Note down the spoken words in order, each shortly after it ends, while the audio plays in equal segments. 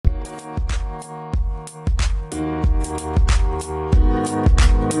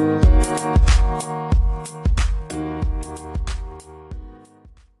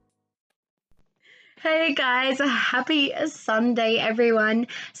Hey guys, happy Sunday, everyone.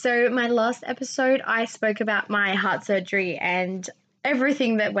 So, my last episode, I spoke about my heart surgery and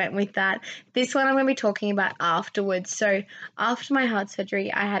everything that went with that. This one, I'm going to be talking about afterwards. So, after my heart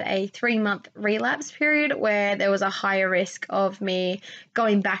surgery, I had a 3-month relapse period where there was a higher risk of me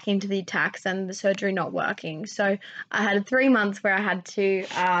going back into the attacks and the surgery not working. So, I had 3 months where I had to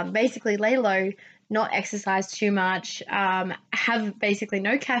basically lay low, not exercise too much, have basically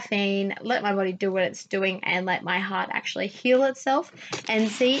no caffeine, let my body do what it's doing, and let my heart actually heal itself and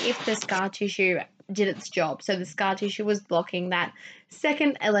see if the scar tissue did its job. So the scar tissue was blocking that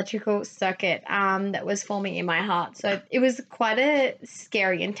second electrical circuit that was forming in my heart. So it was quite a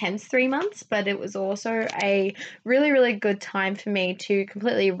scary, intense 3 months, but it was also a really, really good time for me to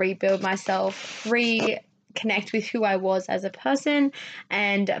completely rebuild myself, connect with who I was as a person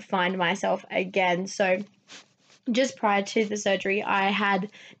and find myself again. So just prior to the surgery, I had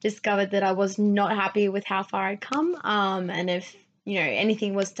discovered that I was not happy with how far I'd come. And if,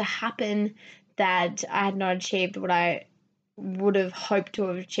 anything was to happen that I had not achieved what I would have hoped to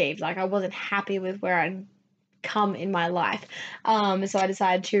have achieved, like I wasn't happy with where I'd come in my life. So I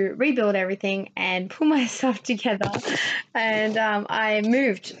decided to rebuild everything and pull myself together, and I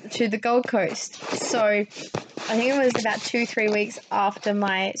moved to the Gold Coast. So I think it was about 2-3 weeks after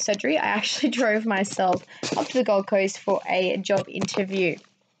my surgery, I actually drove myself up to the Gold Coast for a job interview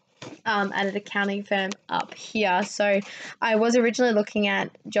at an accounting firm up here. So I was originally looking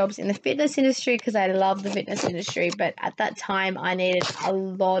at jobs in the fitness industry because I love the fitness industry, but at that time I needed a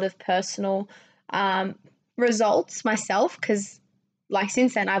lot of personal results myself, because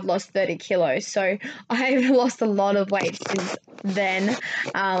since then I've lost 30 kilos, so I've lost a lot of weight since then.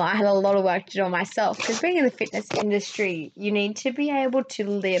 I had a lot of work to do on myself, because being in the fitness industry, you need to be able to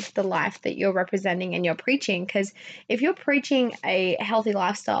live the life that you're representing and you're preaching. Because if you're preaching a healthy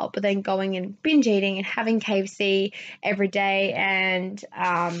lifestyle but then going and binge eating and having KFC every day and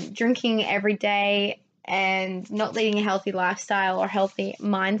drinking every day and not leading a healthy lifestyle or healthy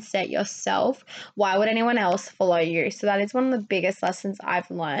mindset yourself, why would anyone else follow you? So that is one of the biggest lessons I've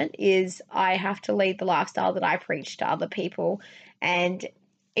learned, is I have to lead the lifestyle that I preach to other people. And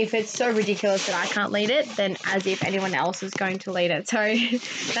if it's so ridiculous that I can't lead it, then as if anyone else is going to lead it. So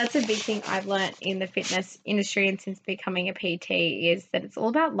that's a big thing I've learned in the fitness industry and since becoming a PT, is that it's all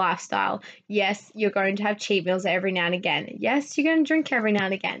about lifestyle. Yes, you're going to have cheat meals every now and again. Yes, you're going to drink every now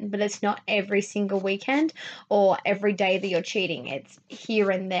and again, but it's not every single weekend or every day that you're cheating. It's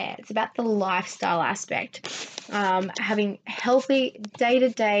here and there. It's about the lifestyle aspect. Having healthy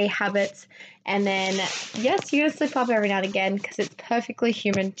day-to-day habits. And then, yes, you're going to slip up every now and again, because it's perfectly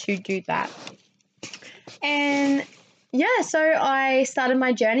human to do that. And yeah, so I started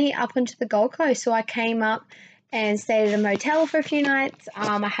my journey up onto the Gold Coast. So I came up and stayed at a motel for a few nights.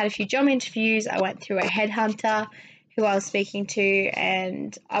 I had a few job interviews. I went through a headhunter who I was speaking to,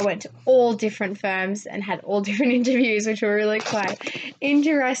 and I went to all different firms and had all different interviews, which were really quite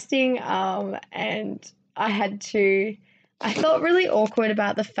interesting. And I felt really awkward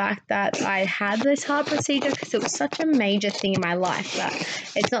about the fact that I had this heart procedure, because it was such a major thing in my life that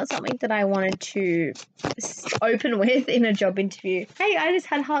it's not something that I wanted to open with in a job interview. Hey, I just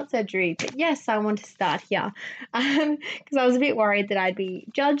had heart surgery, but yes, I want to start here, because I was a bit worried that I'd be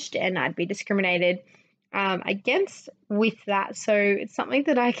judged and I'd be discriminated against with that. So it's something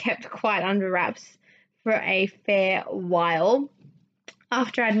that I kept quite under wraps for a fair while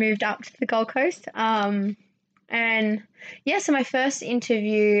after I'd moved up to the Gold Coast. And yeah, so my first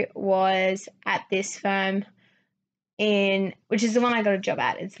interview was at this firm which is the one I got a job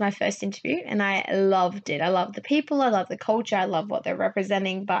at. It's my first interview and I loved it. I love the people, I love the culture, I love what they're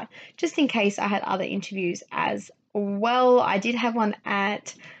representing. But just in case, I had other interviews as well. I did have one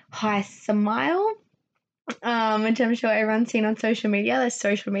at High Smile, which I'm sure everyone's seen on social media. Their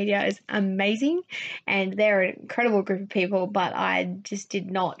social media is amazing and they're an incredible group of people, but I just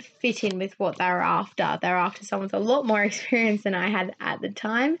did not fit in with what they were after. They were after someone with a lot more experience than I had at the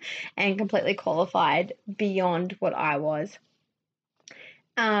time and completely qualified beyond what I was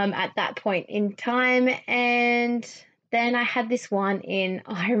at that point in time. And then I had this one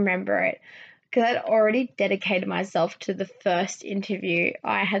I remember it, because I'd already dedicated myself to the first interview.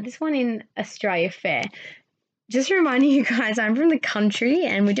 I had this one in Australia Fair. Just reminding you guys, I'm from the country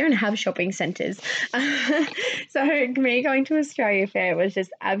and we don't have shopping centres. So me going to Australia Fair was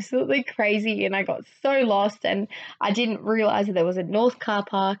just absolutely crazy, and I got so lost, and I didn't realise that there was a north car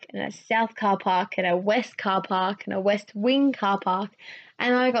park and a south car park and a west car park and a west wing car park,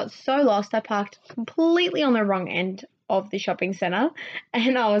 and I got so lost. I parked completely on the wrong end of the shopping centre,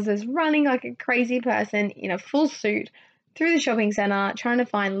 and I was just running like a crazy person in a full suit through the shopping centre trying to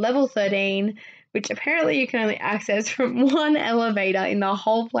find level 13 which apparently you can only access from one elevator in the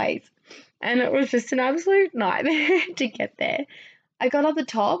whole place. And it was just an absolute nightmare to get there. I got up the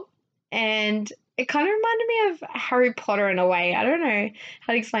top and it kind of reminded me of Harry Potter in a way. I don't know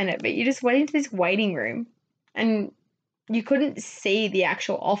how to explain it, but you just went into this waiting room and you couldn't see the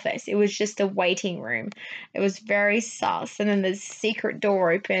actual office. It was just a waiting room. It was very sus. And then the secret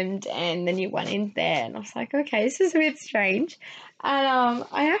door opened and then you went in there and I was like, okay, this is a bit strange. And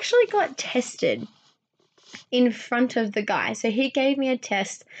I actually got tested in front of the guy. So he gave me a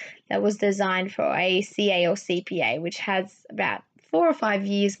test that was designed for a CA or CPA, which has about 4 or 5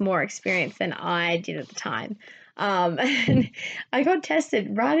 years more experience than I did at the time. And I got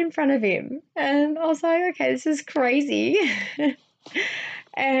tested right in front of him. And I was like, okay, this is crazy.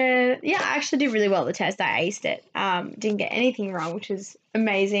 And yeah, I actually did really well at the test. I aced it. Didn't get anything wrong, which was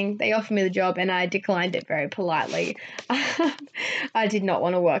amazing. They offered me the job and I declined it very politely. I did not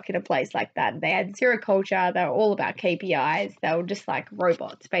want to work in a place like that. They had zero culture. They were all about KPIs. They were just like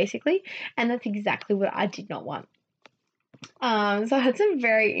robots, basically. And that's exactly what I did not want. So I had some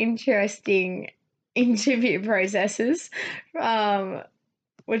very interesting interview processes,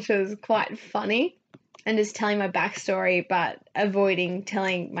 which was quite funny. And just telling my backstory, but avoiding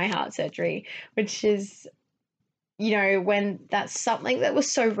telling my heart surgery, which is, you know, when that's something that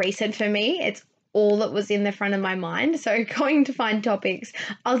was so recent for me, it's all that was in the front of my mind. So going to find topics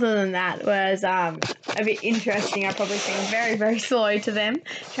other than that was a bit interesting. I probably seemed very, very slow to them,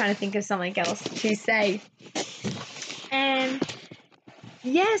 trying to think of something else to say. And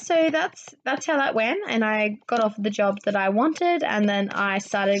yeah, so that's how that went, and I got off the job that I wanted, and then I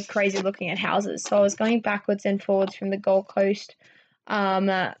started crazy looking at houses. So I was going backwards and forwards from the Gold Coast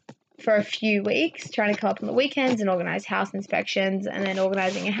for a few weeks, trying to come up on the weekends and organise house inspections, and then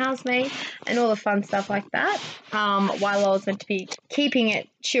organising a housemate and all the fun stuff like that, while I was meant to be keeping it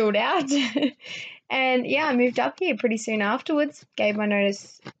chilled out. And yeah, I moved up here pretty soon afterwards, gave my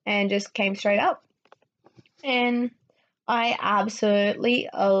notice, and just came straight up. And I absolutely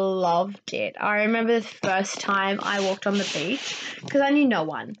loved it. I remember the first time I walked on the beach because I knew no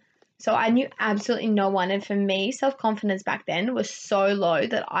one. So I knew absolutely no one. And for me, self-confidence back then was so low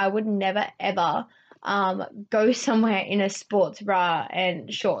that I would never, ever go somewhere in a sports bra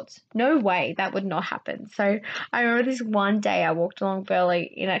and shorts. No way. That would not happen. So I remember this one day I walked along Burleigh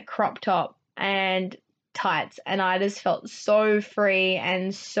in a crop top and tights, and I just felt so free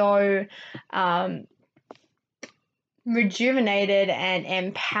and so rejuvenated and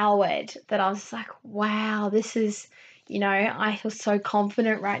empowered that I was like, wow, this is, you know, I feel so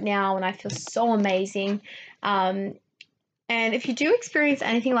confident right now and I feel so amazing. And if you do experience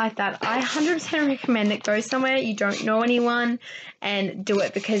anything like that, I 100% recommend it. Go somewhere you don't know anyone and do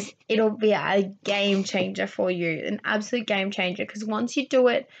it, because it'll be a game changer for you, an absolute game changer. Because once you do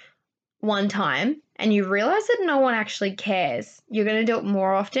it one time and you realize that no one actually cares, you're going to do it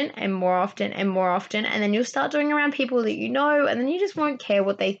more often and more often and more often, and then you'll start doing around people that you know, and then you just won't care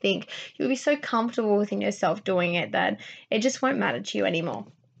what they think. You'll be so comfortable within yourself doing it that it just won't matter to you anymore.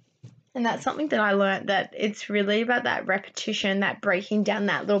 And that's something that I learned, that it's really about that repetition, that breaking down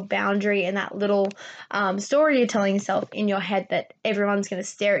that little boundary and that little story you're telling yourself in your head that everyone's going to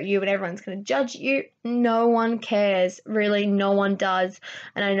stare at you and everyone's going to judge you. No one cares. Really, no one does.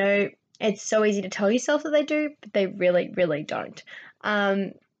 And I know it's so easy to tell yourself that they do, but they really, really don't.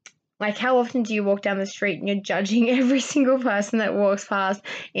 Like, how often do you walk down the street and you're judging every single person that walks past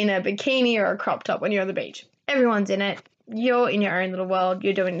in a bikini or a crop top when you're on the beach? Everyone's in it. You're in your own little world.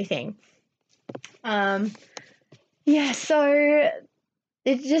 You're doing your thing. Yeah, so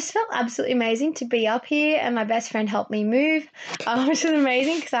it just felt absolutely amazing to be up here, and my best friend helped me move, which was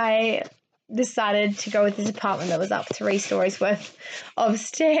amazing because I decided to go with this apartment that was up 3 stories worth of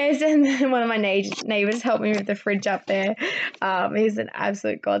stairs, and then one of my neighbours helped me with the fridge up there. He's an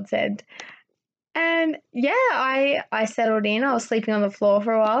absolute godsend. And yeah, I settled in. I was sleeping on the floor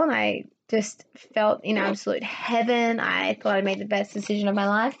for a while and I just felt in absolute heaven. I thought I made the best decision of my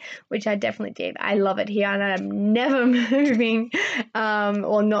life, which I definitely did. I love it here and I'm never moving,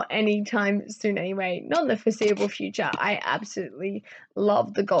 or not anytime soon anyway, not in the foreseeable future. I absolutely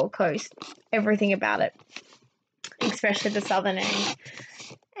love the Gold Coast, everything about it, especially the southern end.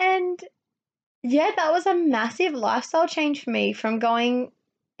 And yeah, that was a massive lifestyle change for me, from going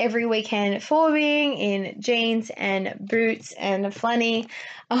every weekend forwarding in jeans and boots and a flanny,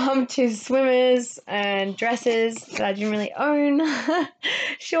 to swimmers and dresses that I didn't really own,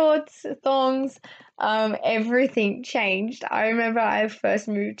 shorts, thongs, everything changed. I remember I first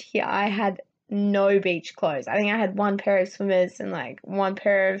moved here, I had no beach clothes. I think I had one pair of swimmers and like one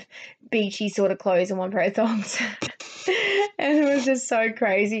pair of beachy sort of clothes and one pair of thongs. And it was just so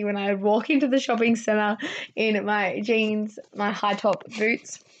crazy when I would walk into the shopping centre in my jeans, my high top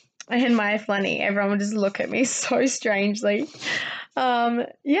boots, and my flanny. Everyone would just look at me so strangely. So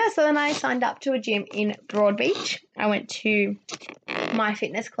then I signed up to a gym in Broadbeach. I went to My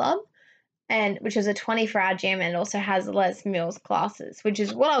Fitness Club, and which is a 24-hour gym and also has Les Mills classes, which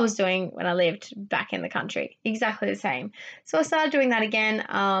is what I was doing when I lived back in the country. Exactly the same. So I started doing that again.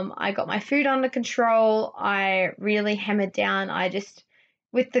 I got my food under control. I really hammered down. I just,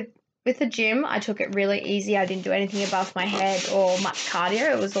 with the gym, I took it really easy. I didn't do anything above my head or much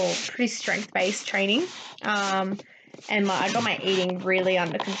cardio. It was all pretty strength-based training. And I got my eating really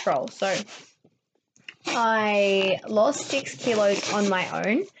under control. So I lost 6 kilos on my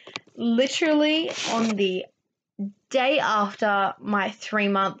own. Literally on the day after my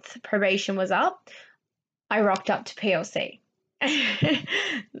 3-month probation was up, I rocked up to PLC.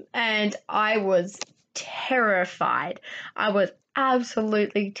 And I was terrified. I was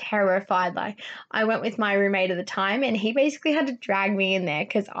absolutely terrified. Like, I went with my roommate at the time, and he basically had to drag me in there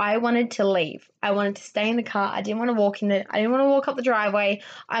because I wanted to leave. I wanted to stay in the car. I didn't want to walk up the driveway.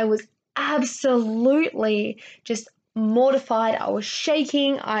 I was absolutely just mortified. I was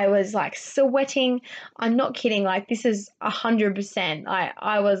shaking. I was like sweating. I'm not kidding. Like, this is 100%.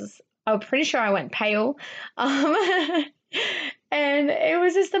 I was pretty sure I went pale. And it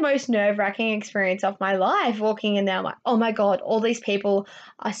was just the most nerve-wracking experience of my life, walking in there. I'm like, oh my God, all these people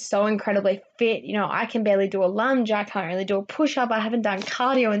are so incredibly fit. You know, I can barely do a lunge. I can't really do a push-up. I haven't done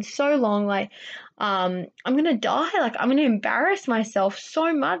cardio in so long. Like, I'm going to die. Like, I'm going to embarrass myself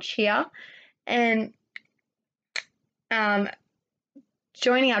so much here. And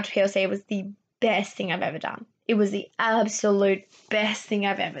joining up to PLC was the best thing I've ever done. It was the absolute best thing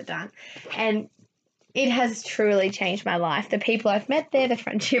I've ever done. And it has truly changed my life. The people I've met there, the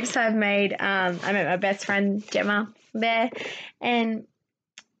friendships I've made. I met my best friend, Gemma, there. And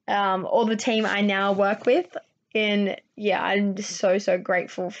all the team I now work with. And yeah, I'm just so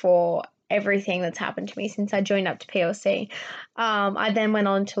grateful for everything that's happened to me since I joined up to PLC. I then went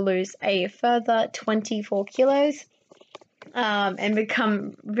on to lose a further 24 kilos and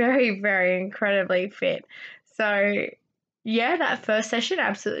become very, very incredibly fit. So yeah, that first session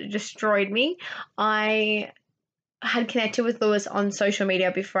absolutely destroyed me. I had connected with Lewis on social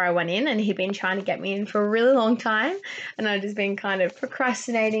media before I went in, and he'd been trying to get me in for a really long time, and I'd just been kind of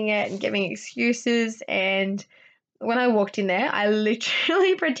procrastinating it and giving excuses. And when I walked in there, I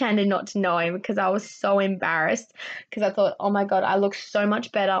literally pretended not to know him because I was so embarrassed, because I thought, oh my God, I look so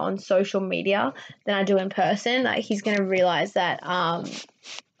much better on social media than I do in person. Like, he's going to realize that,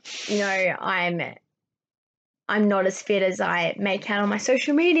 I'm not as fit as I make out on my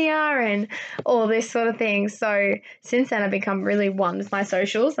social media and all this sort of thing. So since then, I've become really one with my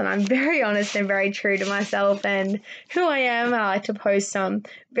socials, and I'm very honest and very true to myself and who I am. I like to post some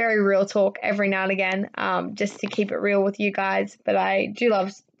very real talk every now and again, just to keep it real with you guys. But I do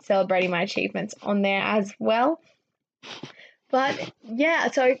love celebrating my achievements on there as well. But yeah,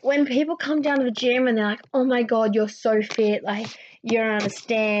 so when people come down to the gym and they're like, oh my God, you're so fit, like, you don't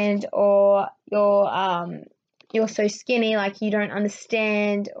understand, or you're so skinny, like, you don't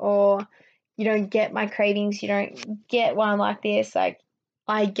understand, or you don't get my cravings, you don't get why I'm like this. Like,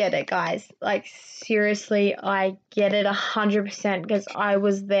 I get it, guys. Like, seriously, I get it 100% because I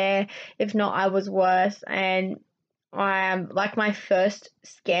was there. If not, I was worse. And I am like, my first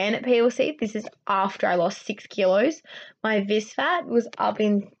scan at PLC, this is after I lost 6 kilos. My visfat was up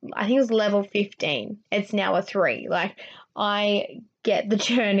in, I think it was level 15. It's now a 3. Like, I get the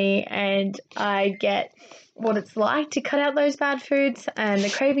journey, and I get what it's like to cut out those bad foods and the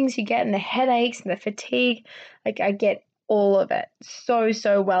cravings you get and the headaches and the fatigue. Like, I get all of it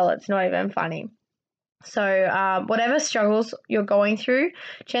so well. It's not even funny. So whatever struggles you're going through,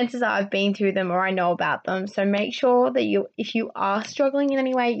 chances are I've been through them or I know about them. So make sure that if you are struggling in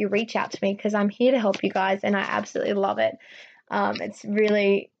any way, you reach out to me, because I'm here to help you guys, and I absolutely love it. It's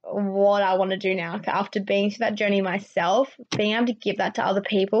really what I want to do now. After being through that journey myself, being able to give that to other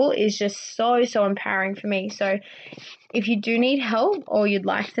people is just so empowering for me. So if you do need help or you'd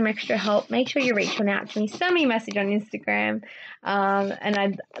like some extra help, make sure you reach out to me. Send me a message on Instagram, and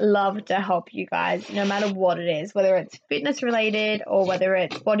I'd love to help you guys, no matter what it is, whether it's fitness related or whether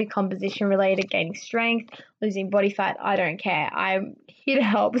it's body composition related, gaining strength, losing body fat. I don't care. I'm here to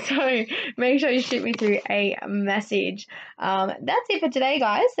help. So make sure you shoot me through a message. That's it for today,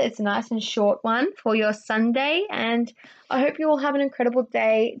 guys. It's a nice and short one for your Sunday, and I hope you all have an incredible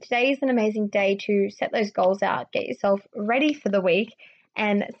day. Today is an amazing day to set those goals out, get yourself ready for the week,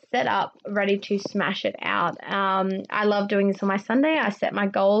 and set up, ready to smash it out. I love doing this on my Sunday. I set my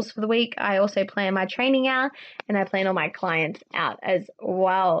goals for the week. I also plan my training out, and I plan all my clients out as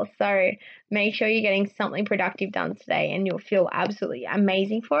well. So make sure you're getting something productive done today, and you'll feel absolutely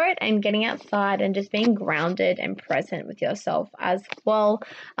amazing for it. And getting outside and just being grounded and present with yourself as well.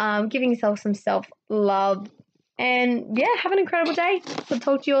 Giving yourself some self-love. And yeah, have an incredible day. We'll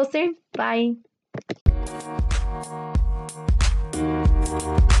talk to you all soon. Bye.